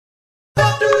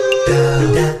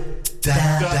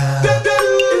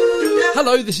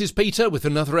Hello, this is Peter with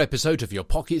another episode of your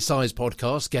pocket-sized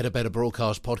podcast, Get a Better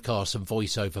Broadcast Podcast and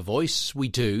Voice Over Voice. We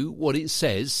do what it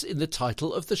says in the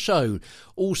title of the show.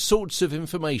 All sorts of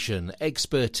information,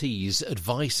 expertise,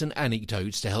 advice and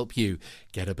anecdotes to help you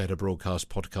get a better broadcast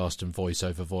podcast and voice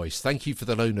over voice. Thank you for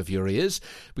the loan of your ears.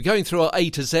 We're going through our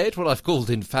A to Z, what I've called,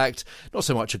 in fact, not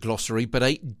so much a glossary, but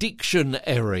a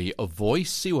dictionary of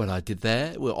voice. See what I did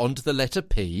there? We're on to the letter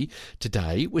P.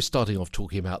 Today, we're starting off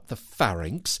talking about the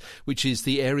pharynx, which is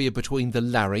the area between the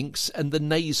larynx and the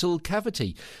nasal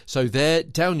cavity. So there,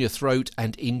 down your throat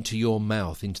and into your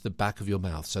mouth, into the back of your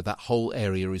mouth. So that whole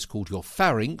area is called your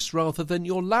pharynx rather than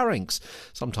your larynx.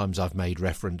 Sometimes I've made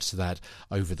reference to that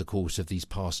over the course of these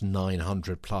past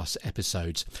 900 plus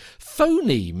episodes.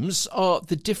 Phonemes are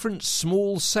the different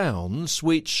small sounds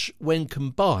which, when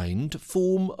combined,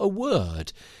 form a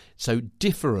word. So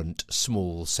different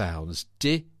small sounds.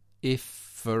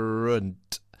 Different.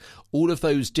 All of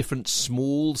those different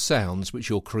small sounds which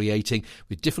you're creating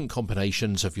with different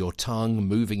combinations of your tongue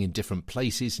moving in different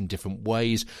places in different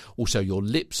ways. Also your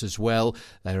lips as well.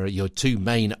 They are your two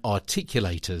main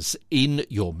articulators in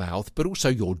your mouth, but also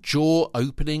your jaw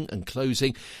opening and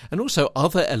closing, and also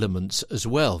other elements as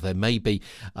well. There may be,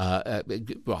 I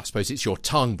suppose it's your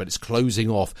tongue, but it's closing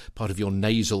off part of your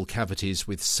nasal cavities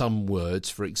with some words,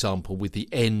 for example, with the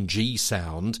NG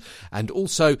sound, and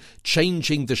also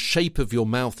changing the shape of your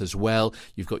mouth as well.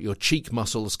 You've got your cheek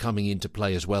muscles coming into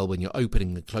play as well when you're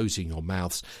opening and closing your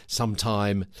mouths.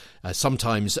 Sometimes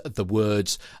the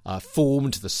words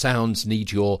formed, the sounds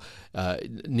need your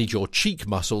cheek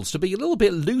muscles to be a little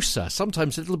bit looser,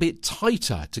 sometimes a little bit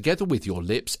tighter, together with your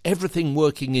lips, everything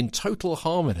working in total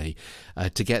harmony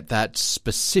to get that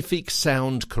specific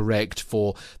sound correct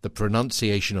for the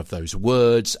pronunciation of those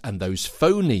words and those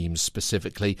phonemes,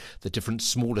 specifically the different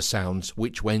smaller sounds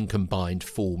which when combined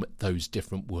form those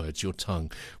different words. Your tongue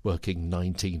working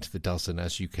 19 to the dozen,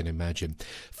 as you can imagine.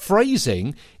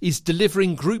 Phrasing is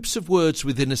delivering groups of words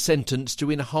within a sentence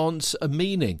to enhance a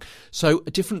meaning. So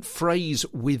a different phrase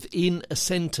within a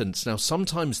sentence. Now,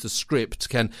 sometimes the script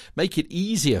can make it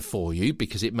easier for you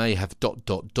because it may have ...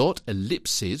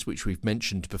 ellipses, which we've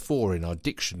mentioned before in our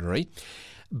dictionary.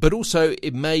 But also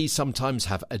it may sometimes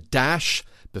have a dash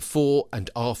before and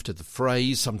after the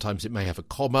phrase. Sometimes it may have a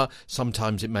comma.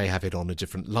 Sometimes it may have it on a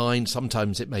different line.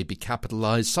 Sometimes it may be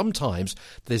capitalized. Sometimes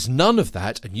there's none of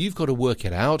that, and you've got to work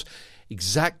it out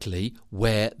exactly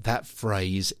where that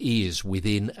phrase is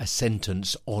within a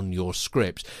sentence on your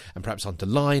script, and perhaps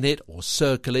underline it or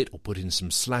circle it or put in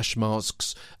some slash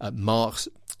marks,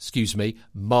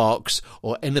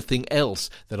 or anything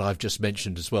else that I've just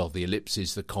mentioned as well, the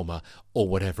ellipses, the comma, or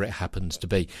whatever it happens to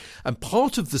be. And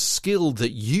part of the skill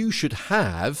that you should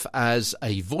have as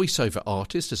a voiceover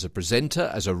artist, as a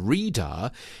presenter, as a reader,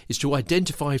 is to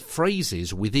identify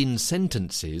phrases within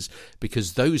sentences,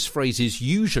 because those phrases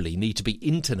usually need to be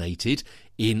intonated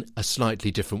in a slightly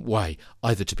different way,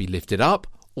 either to be lifted up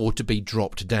or to be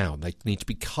dropped down. They need to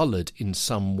be coloured in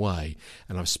some way.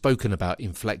 And I've spoken about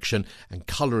inflection and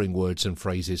colouring words and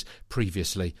phrases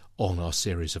previously on our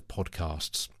series of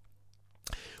podcasts.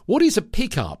 What is a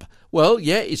pickup? Well,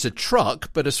 yeah, it's a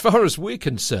truck, but as far as we're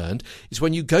concerned, it's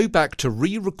when you go back to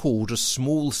re-record a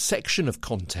small section of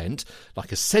content,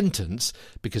 like a sentence,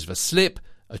 because of a slip,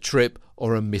 a trip,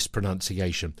 or a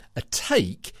mispronunciation. A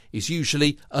take is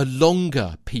usually a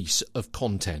longer piece of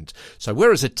content. So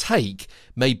whereas a take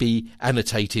may be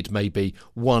annotated maybe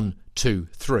 1, 2,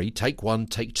 3, take 1,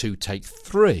 take 2, take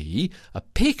 3, a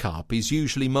pickup is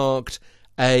usually marked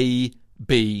A,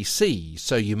 B, C.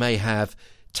 So you may have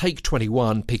take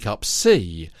 21, pick up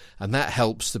C, and that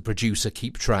helps the producer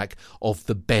keep track of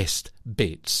the best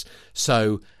bits.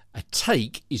 So a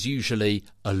take is usually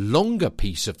a longer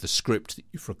piece of the script that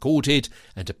you've recorded,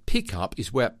 and a pickup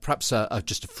is where perhaps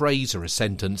just a phrase or a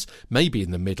sentence, maybe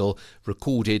in the middle,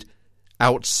 recorded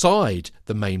outside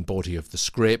the main body of the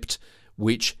script,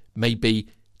 which may be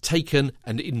taken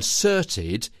and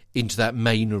inserted into that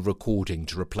main recording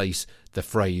to replace the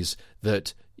phrase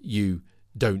that you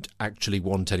don't actually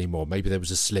want anymore. Maybe there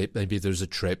was a slip, maybe there was a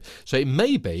trip. So it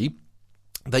may be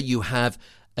that you have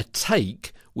a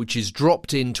take which is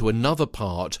dropped into another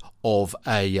part of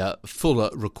a fuller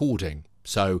recording.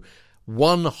 So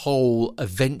one whole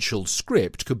eventual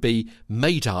script could be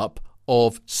made up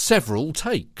of several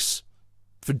takes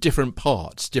for different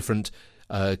parts, different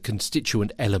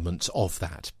constituent elements of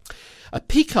that. A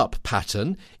pickup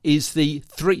pattern is the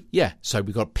three, so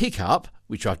we've got pickup,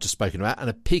 which I've just spoken about, and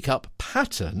a pick-up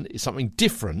pattern is something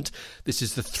different. This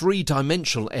is the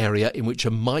three-dimensional area in which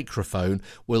a microphone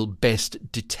will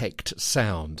best detect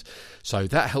sound. So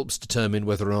that helps determine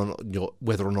whether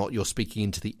or not you're speaking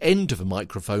into the end of a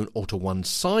microphone or to one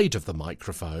side of the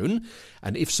microphone,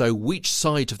 and if so, which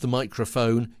side of the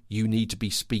microphone you need to be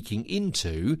speaking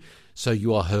into so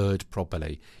you are heard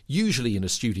properly. Usually in a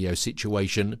studio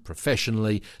situation,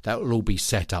 professionally, that will all be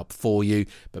set up for you,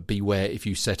 but beware, if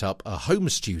you set up a home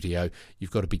studio,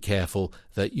 you've got to be careful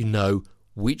that you know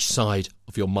which side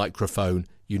of your microphone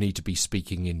you need to be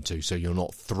speaking into so you're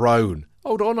not thrown.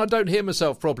 Hold on, I don't hear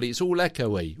myself properly, it's all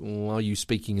echoey. Are you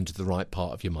speaking into the right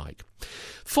part of your mic?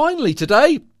 Finally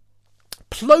today,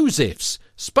 plosives.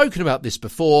 Spoken about this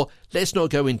before, let's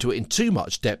not go into it in too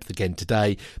much depth again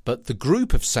today, but the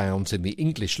group of sounds in the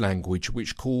English language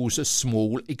which cause a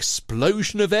small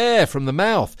explosion of air from the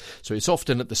mouth. So it's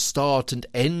often at the start and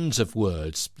ends of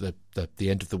words. The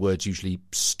end of the words usually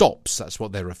stops, that's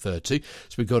what they're referred to.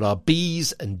 So we've got our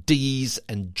B's and D's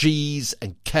and G's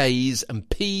and K's and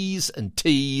P's and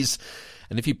T's.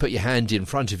 And if you put your hand in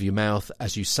front of your mouth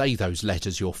as you say those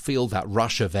letters, you'll feel that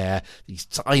rush of air, these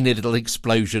tiny little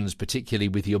explosions, particularly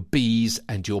with your B's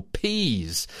and your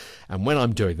P's. And when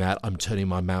I'm doing that, I'm turning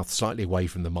my mouth slightly away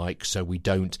from the mic so we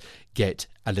don't get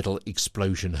a little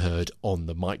explosion heard on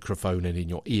the microphone and in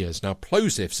your ears. Now,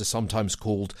 plosives are sometimes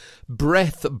called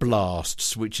breath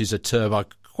blasts, which is a term I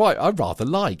rather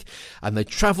like, and they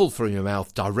travel from your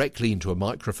mouth directly into a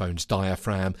microphone's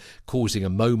diaphragm, causing a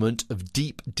moment of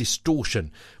deep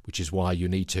distortion, which is why you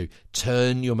need to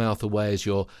turn your mouth away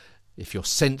if you're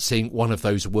sensing one of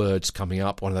those words coming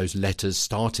up, one of those letters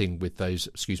starting with those,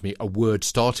 a word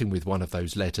starting with one of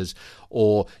those letters,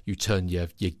 or you turn your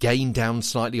gain down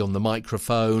slightly on the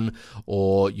microphone,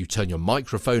 or you turn your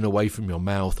microphone away from your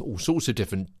mouth, all sorts of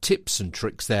different tips and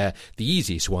tricks there. The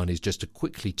easiest one is just to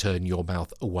quickly turn your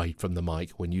mouth away from the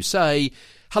mic when you say,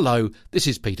 "Hello, this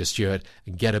is Peter Stewart,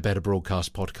 and Get a Better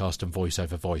Broadcast Podcast and Voice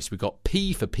Over Voice." We've got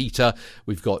P for Peter,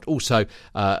 we've got also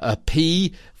a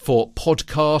P for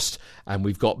podcast, and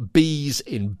we've got B's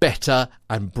in better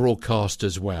and broadcast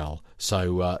as well.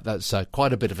 So that's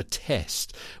quite a bit of a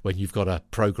test when you've got a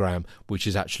programme which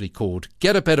is actually called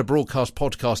Get a Better Broadcast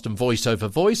Podcast and Voice Over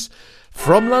Voice.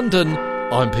 From London,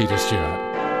 I'm Peter Stewart.